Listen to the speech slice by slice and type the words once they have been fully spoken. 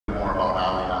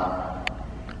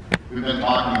We've been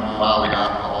talking about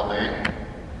Aliyah all day,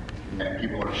 and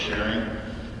people are sharing.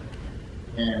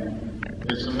 And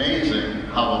it's amazing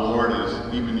how the Lord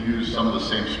has even used some of the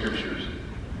same scriptures.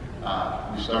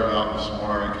 We started out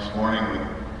this morning with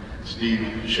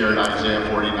Steve shared Isaiah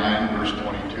 49, verse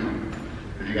 22.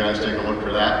 If you guys take a look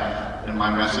for that in my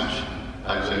message,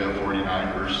 Isaiah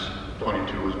 49, verse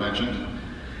 22 was mentioned.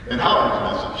 In Howard's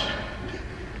message,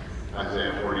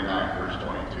 Isaiah 49, verse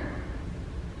 22.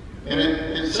 And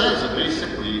it says that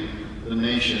basically the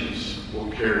nations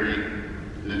will carry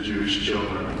the Jewish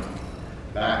children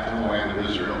back to the land of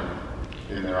Israel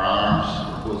in their arms,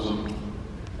 their bosom,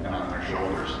 and on their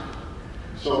shoulders.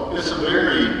 So it's a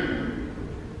very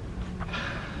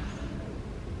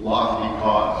lofty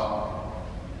cause.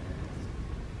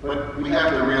 But we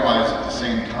have to realize at the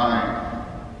same time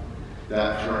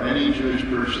that for any Jewish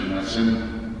person that's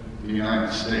in the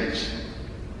United States,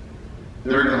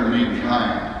 they're going to leave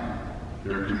behind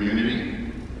their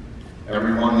community,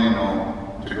 everyone they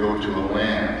know, to go to a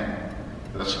land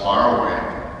that's far away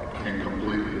and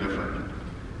completely different.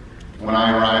 When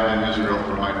I arrived in Israel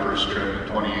for my first trip in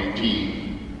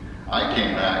 2018, I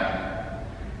came back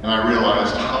and I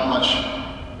realized how much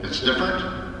it's different,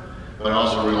 but I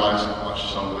also realized how much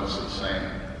some of it's the same.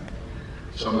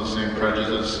 Some of the same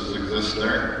prejudices exist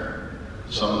there.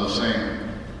 Some of the same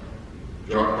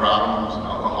drug problems and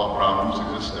alcohol problems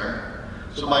exist there.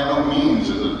 So by no means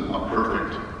is it a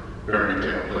perfect fairy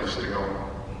tale place to go.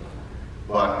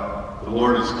 But the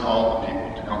Lord has called the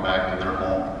people to come back to their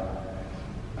home.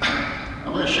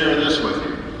 I'm going to share this with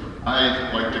you.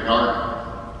 I like to garden.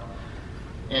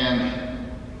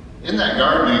 And in that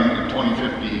gardening in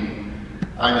 2015,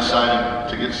 I decided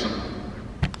to get some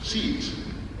seeds.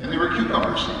 And they were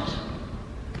cucumber seeds.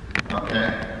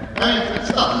 Okay?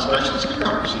 It's nothing special, it's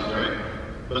cucumber seeds, right?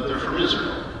 But they're from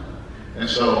Israel. And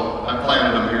so I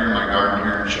planted them here in my garden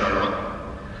here in Charlotte.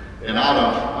 And I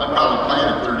probably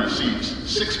planted 30 seeds.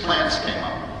 6 plants came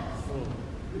up.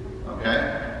 Okay?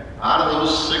 Out of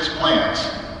those 6 plants,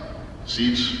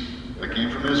 seeds that came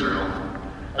from Israel,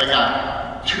 I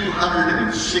got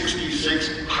 266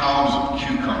 pounds of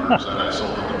cucumbers that I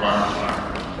sold at the farmer's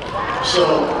market. So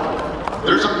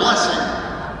there's a blessing.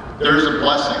 There's a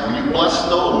blessing. When you bless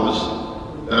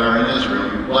those that are in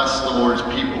Israel, you bless the Lord's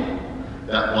people,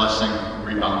 that blessing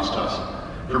rebounds to us.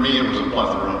 For me, it was a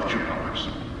plethora of cucumbers.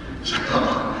 So,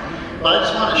 but I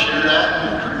just want to share that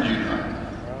and encourage you tonight.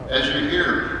 As you're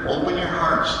here, open your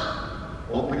hearts,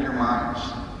 open your minds.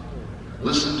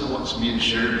 Listen to what's being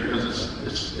shared because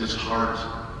it's hard.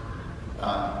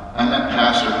 I met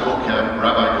Pastor Kokeb,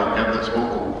 Rabbi Kokeb that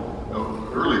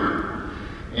spoke earlier,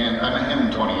 and I met him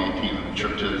in 2018 on the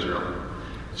trip to Israel.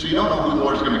 So you don't know who the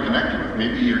Lord's going to connect you with.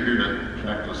 Maybe you're here to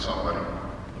connect with somebody.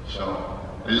 So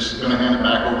I'm just going to hand it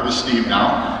back over to Steve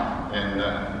now, and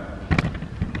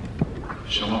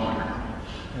shalom.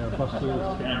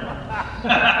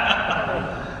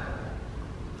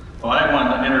 Well, I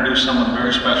wanted to introduce someone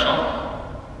very special.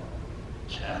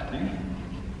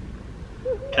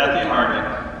 Cathy Hargett.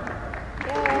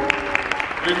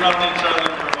 We've known each other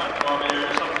for about 12 years,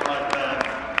 something like that.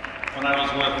 When I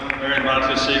was with Mary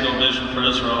Matthew Siegel, Vision for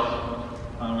Israel,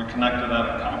 we connected at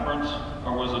a conference,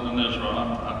 or was it in Israel? I'm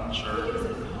not sure.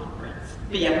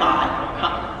 BMI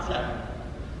conference, yeah.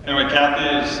 Anyway, Cathy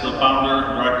is the founder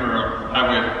and director of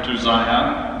Highway to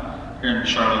Zion here in the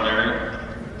Charlotte area.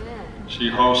 She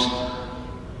hosts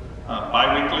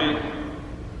bi-weekly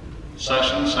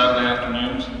sessions, Saturday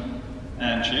afternoons,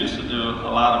 and she used to do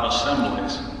a lot of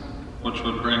assemblies, which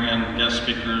would bring in guest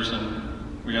speakers, and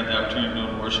we had the opportunity to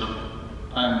do worship.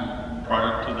 I'm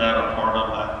prior to that, a part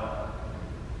of that.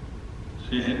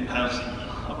 She has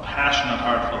a passionate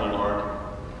heart for the Lord.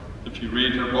 If you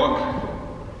read her book,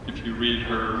 if you read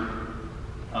her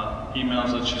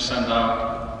emails that she sends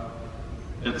out,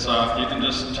 it's you can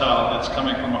just tell it's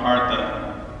coming from a heart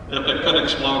that if it could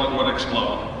explode, it would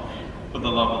explode with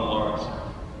the love of the Lord.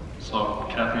 So,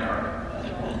 Cathy Hargett.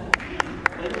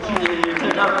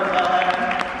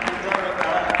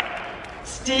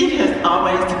 Steve has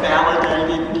always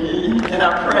validated me, and I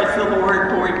praise the Lord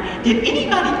for it. Did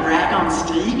anybody brag on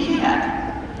Steve yet?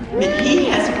 I mean, he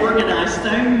has organized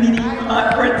so many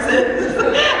conferences.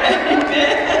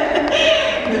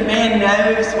 The man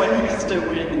knows what he's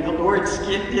doing, and the Lord's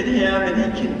gifted him,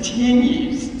 and he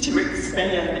continues to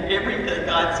expand everything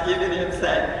God's given him. So,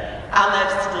 I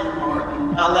love Steve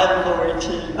Martin. I love Lori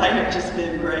too. They have just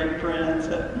been great friends.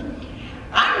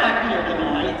 I'm up here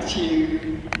tonight to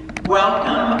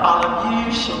welcome all of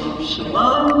you, shalom,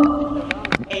 shalom,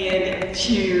 and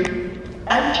to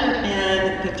usher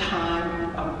in the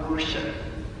time of worship,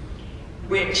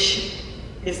 which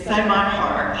is so my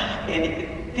heart.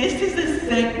 And this is a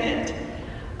segment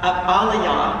of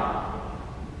Aliyah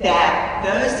that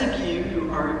those of you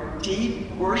who are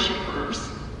deep worshipers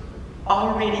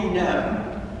already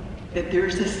know that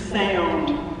there's a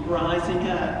sound rising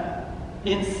up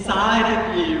inside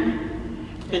of you,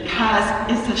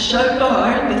 because it's a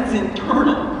shofar that's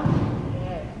internal.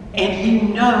 And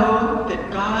you know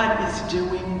that God is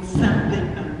doing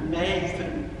something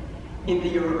amazing in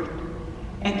the earth,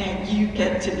 and that you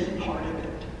get to be part of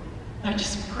it. I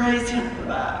just praise him for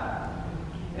that.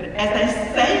 And as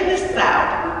they say in the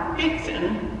South, we're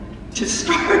fixing to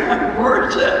start our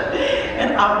worship.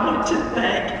 And I want to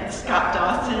thank Scott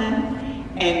Dawson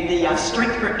and the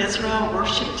Strength for Israel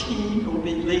worship team who will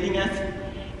be leading us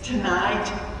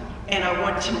tonight. And I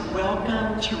want to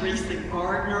welcome Teresa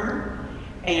Gardner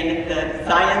and the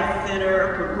Zion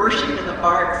Center for Worship and the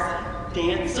Arts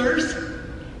dancers.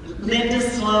 Linda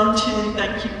Sloan too,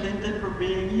 thank you Linda for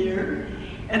being here.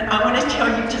 And I want to tell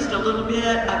you just a little bit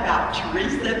about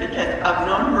Teresa, because I've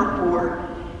known her for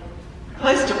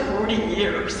close to 40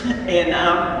 years.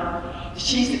 And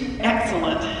she's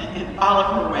excellent in all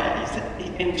of her ways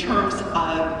in terms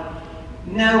of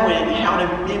knowing how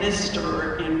to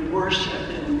minister in worship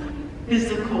and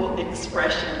physical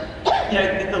expression. You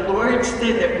know, the Lord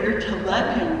said that we're to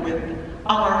love him with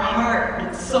all our heart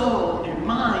and soul and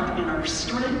mind and our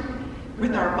strength,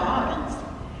 with our bodies.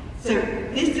 So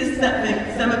this is something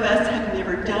some of us have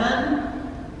never done.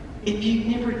 If you've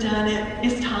never done it,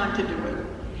 it's time to do it.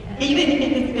 Even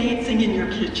if it's dancing in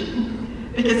your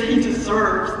kitchen, because he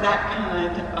deserves that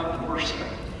kind of worship,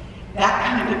 that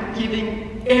kind of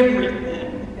giving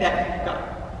everything that you've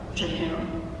got to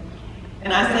him.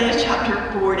 In Isaiah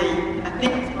chapter 40, I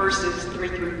think it's verses 3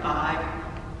 through 5,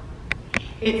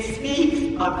 it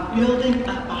speaks of building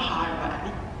up a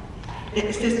highway.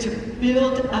 It says to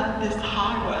build up this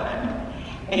highway,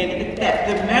 and that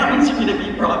the mountains are going to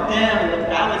be brought down and the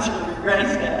valleys are going to be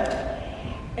raised up.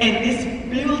 And this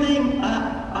building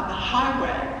up of the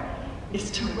highway is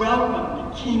to welcome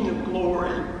the King of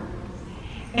Glory.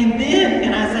 And then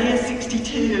in Isaiah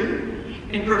 62,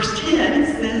 in verse 10, it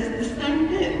says the same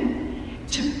thing,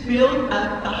 to build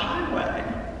up the highway.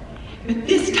 But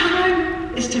this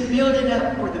time is to build it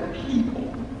up for the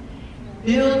people.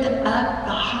 Build up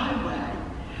the highway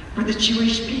for the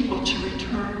Jewish people to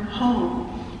return home.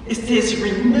 It says,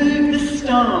 remove the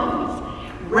stones,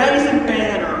 raise a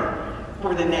banner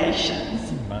for the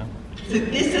nations. So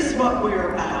this is what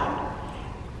we're about.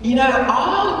 You know,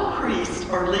 all priests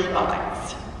are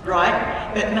Levites,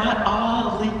 right? But not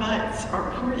all Levites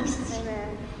are priests.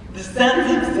 The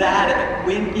sons of Zadok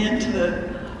went into the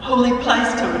holy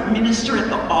place to minister at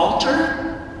the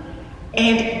altar,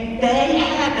 and they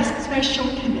had a special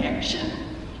connection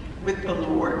with the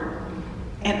Lord.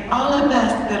 And all of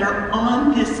us that are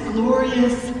on this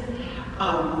glorious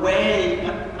wave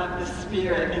of the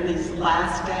Spirit in these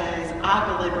last days,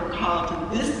 I believe are called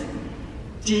to this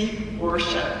deep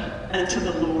worship unto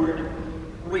the Lord.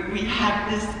 We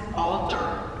have this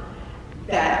altar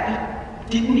that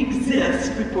didn't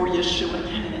exist before Yeshua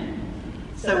came.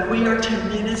 So we are to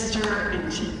minister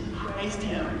and to praise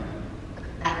him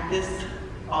at this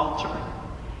altar.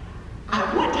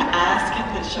 I want to ask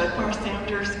the shofar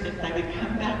sounders if they would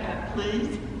come back up,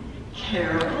 please.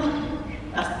 Carol,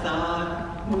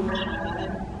 Assad,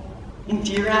 Muhammad,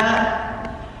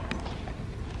 Indira.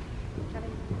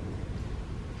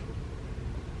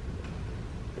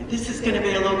 This is going to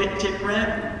be a little bit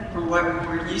different from what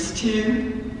we're used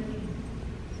to.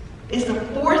 Is the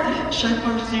fourth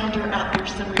shofar sounder out there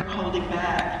somewhere holding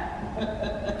back?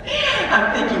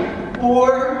 I'm thinking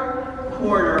 4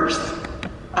 corners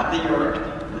of the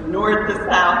earth, the north, the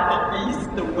south, the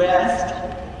east, the west.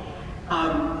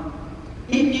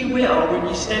 If you will, when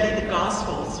you study the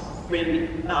Gospels,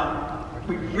 when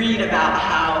we read about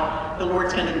how the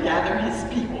Lord's going to gather his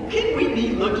people, could we be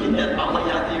looking at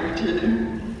Aliyah there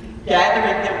too?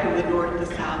 Gathering them from the north,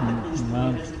 the south, the east, the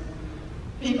west.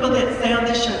 People that sound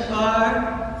the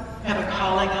shofar have a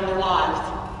calling on their lives.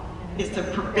 It's a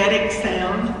prophetic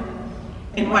sound.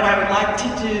 And what I would like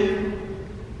to do,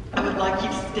 I would like you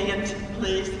to stand,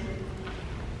 please.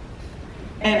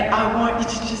 And I want you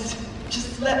to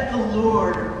just let the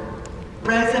Lord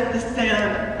raise up the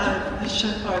sound of the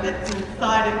shofar that's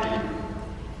inside of you,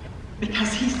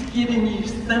 because he's given you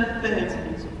something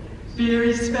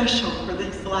very special for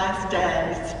these last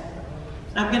days.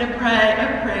 I'm going to pray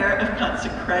a prayer of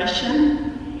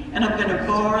consecration, and I'm going to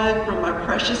borrow from my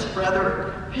precious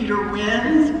brother Peter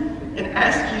Wins and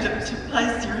ask you to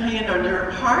place your hand on your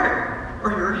heart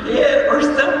or your head or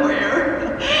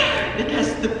somewhere,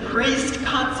 because the priests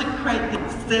consecrate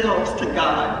themselves to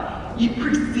God. You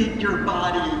present your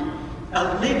body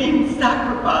a living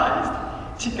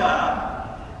sacrifice to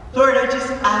God. Lord, I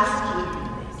just ask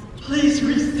you, please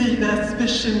receive us,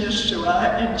 Bishop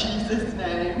Yeshua, in Jesus'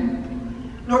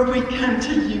 name. Lord, we come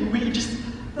to you. We just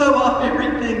throw off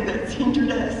everything that's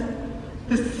hindered us,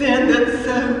 the sin that's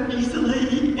so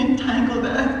easily entangled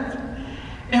us,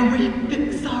 and we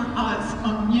fix our eyes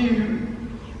on you.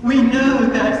 We know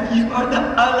that you are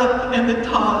the Aleph and the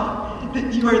Tav,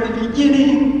 that you are the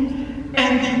beginning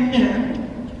and the end.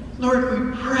 Lord,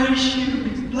 we praise you,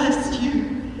 we bless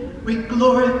you, we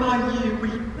glorify you, we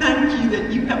thank you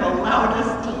that you have allowed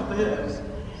us to live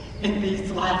in these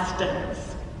last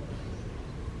days.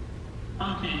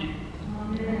 Amen.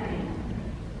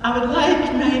 Amen. I would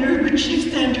like, Maynard, would you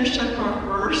stand your shofar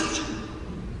first?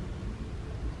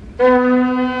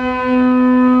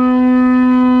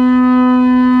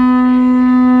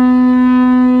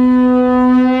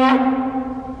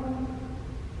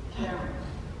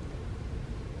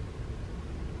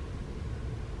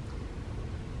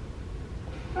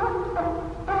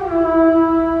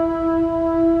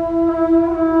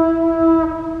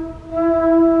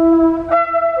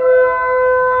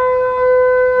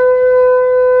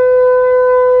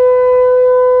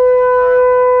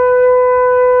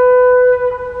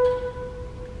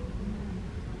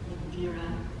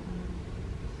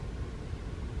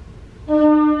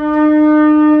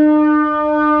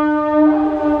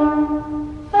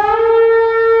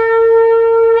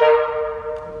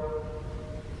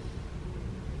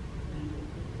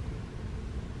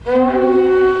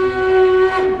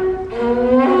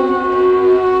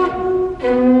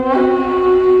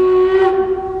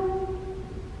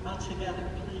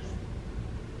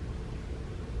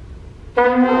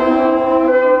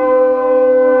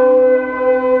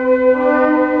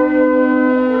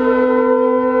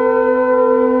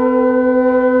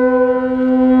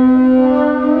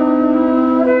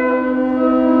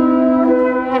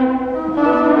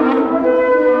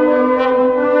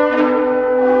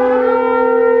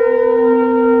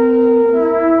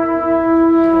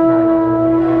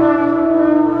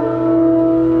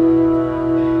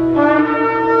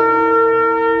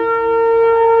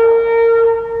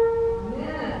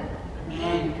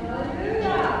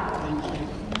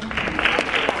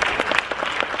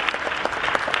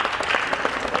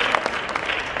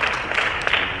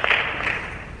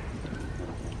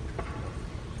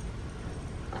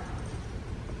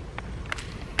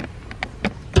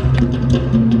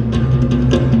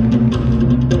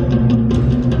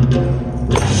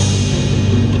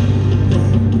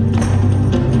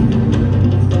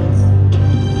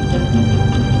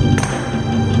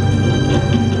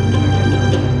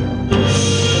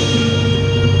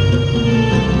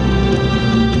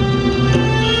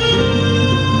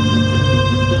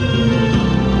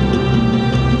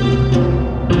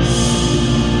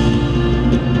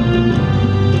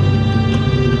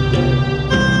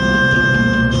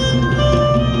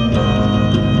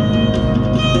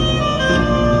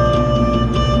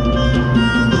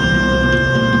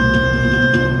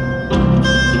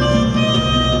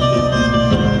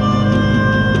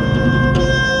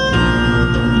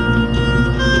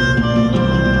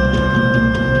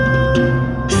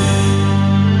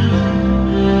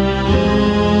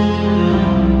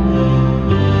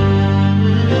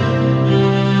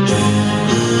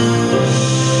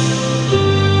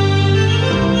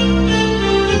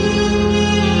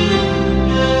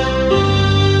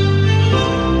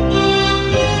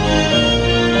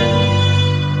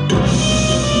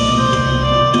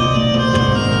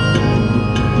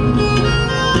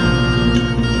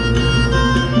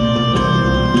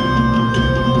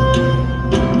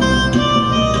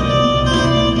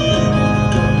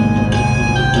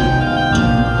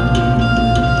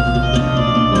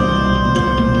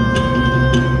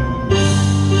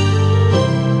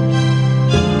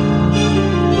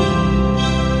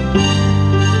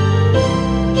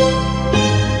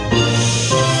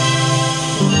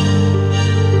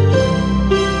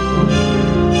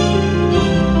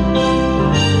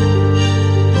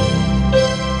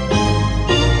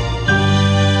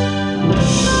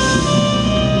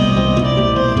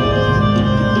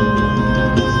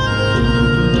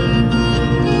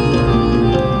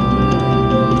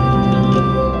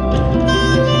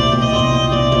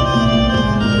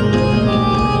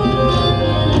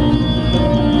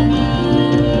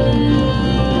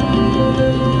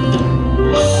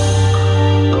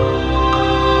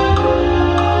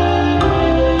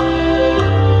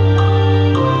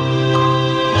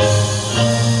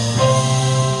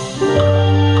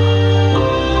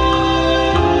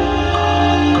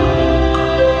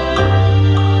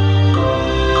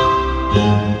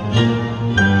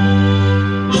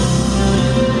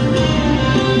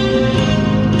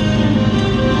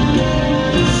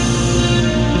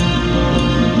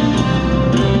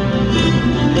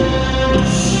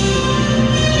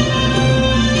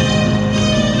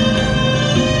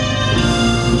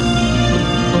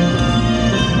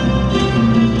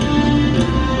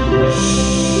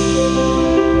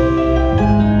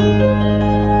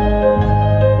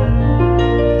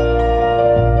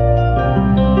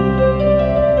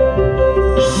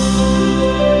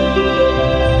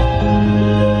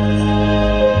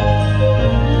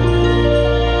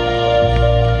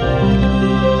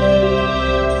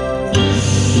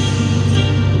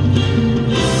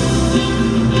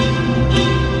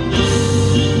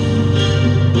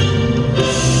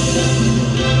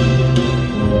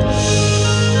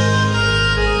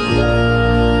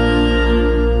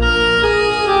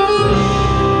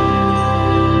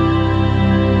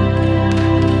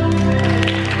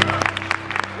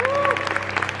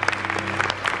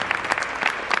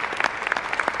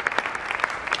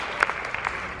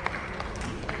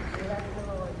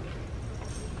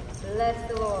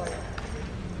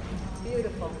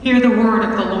 Hear the word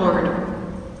of the Lord.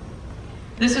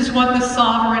 This is what the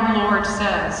sovereign Lord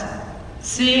says.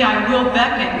 See, I will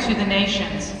beckon to the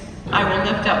nations. I will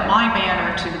lift up my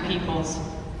banner to the peoples.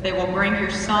 They will bring your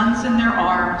sons in their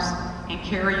arms and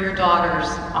carry your daughters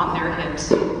on their hips.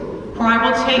 For I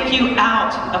will take you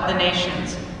out of the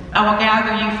nations. I will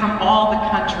gather you from all the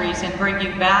countries and bring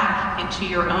you back into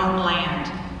your own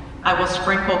land. I will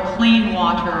sprinkle clean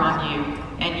water on you,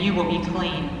 and you will be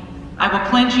clean. I will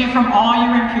cleanse you from all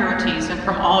your impurities and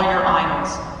from all your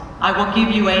idols. I will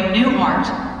give you a new heart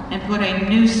and put a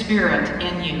new spirit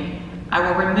in you. I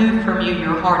will remove from you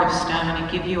your heart of stone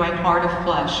and give you a heart of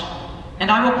flesh.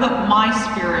 And I will put my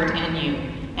spirit in you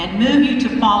and move you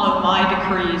to follow my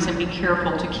decrees and be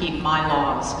careful to keep my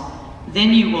laws.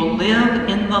 Then you will live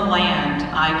in the land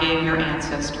I gave your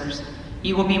ancestors.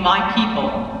 You will be my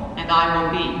people, and I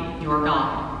will be your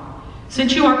God.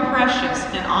 Since you are precious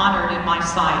and honored in my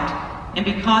sight, and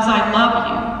because I love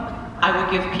you, I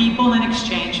will give people in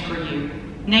exchange for you,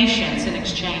 nations in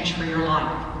exchange for your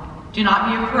life. Do not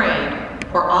be afraid,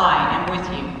 for I am with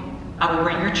you. I will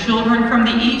bring your children from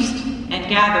the east and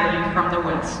gather you from the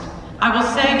west. I will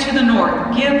say to the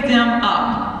north, give them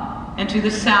up, and to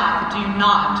the south, do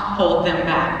not hold them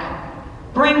back.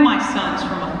 Bring my sons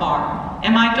from afar,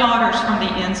 and my daughters from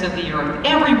the ends of the earth,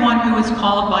 everyone who is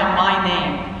called by my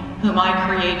name, whom I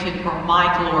created for my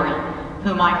glory,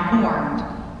 whom I formed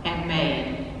and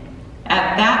made.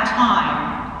 At that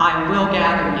time, I will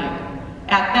gather you.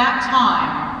 At that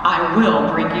time, I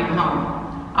will bring you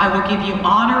home. I will give you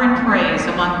honor and praise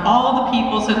among all the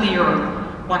peoples of the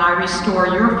earth when I restore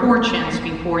your fortunes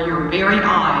before your very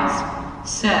eyes,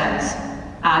 says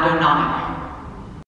Adonai.